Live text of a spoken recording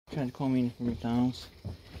Tried to call me from McDonald's.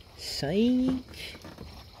 Psych!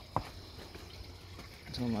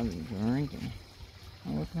 That's all I've been drinking.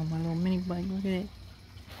 I'm working on my little mini bike. Look at it.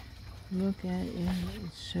 Look at it.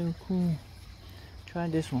 It's so cool.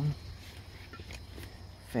 Tried this one.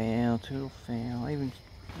 Fail, total fail. I even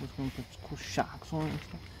was going to put cool shocks on it and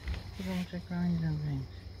stuff. Look how much I grinded on things.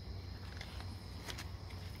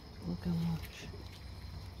 Look how much.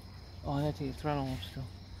 Oh, I gotta take the throttle off still.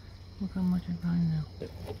 Look how much I grind now.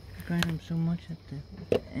 I grind them so much that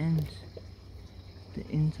the ends, the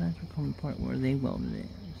insides will come apart where they welded it.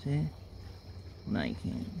 See it? Well, now you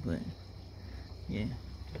can't, but yeah.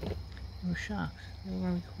 Those shocks, they were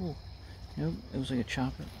really cool. Nope, it was like a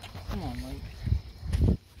chopper. Come on, Mike.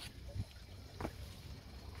 It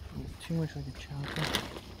was too much like a chopper,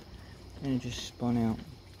 and it just spun out.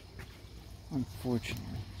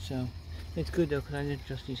 Unfortunately, so it's good though because I did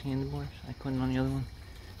just these handlebars. I couldn't on the other one,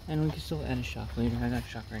 and we can still add a shock later. I got a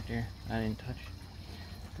shock right there. I didn't touch,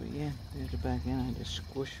 but yeah, there's the back end. I had to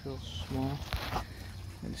squish real small. I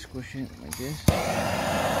had to squish it like this. Yeah,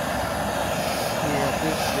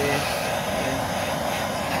 this there,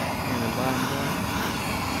 and the bottom door.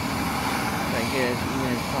 Try to get as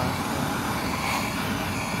even as possible.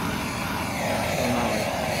 So I'm not like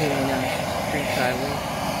pulling down the street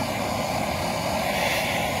sideways.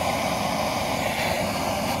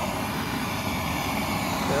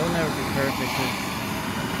 It'll never be perfect because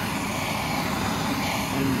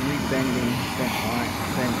I'm rebending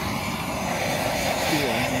bent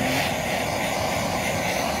steel here.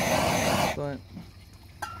 But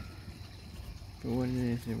for what it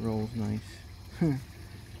is, it rolls nice. So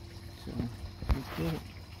let's get it.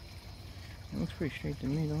 It looks pretty straight to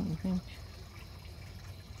me, don't you think?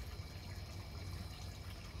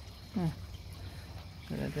 Huh.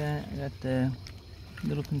 So I got that. I got the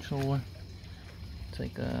little controller. It's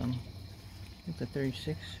like it's a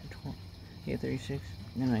 36 or 12. Yeah, 36.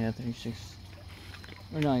 And then I got 36.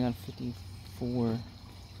 Or no, I got 54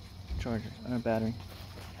 chargers on a battery.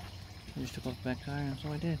 I just took off the back tire and that's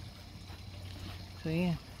all I did. So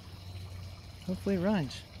yeah. Hopefully it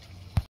rides.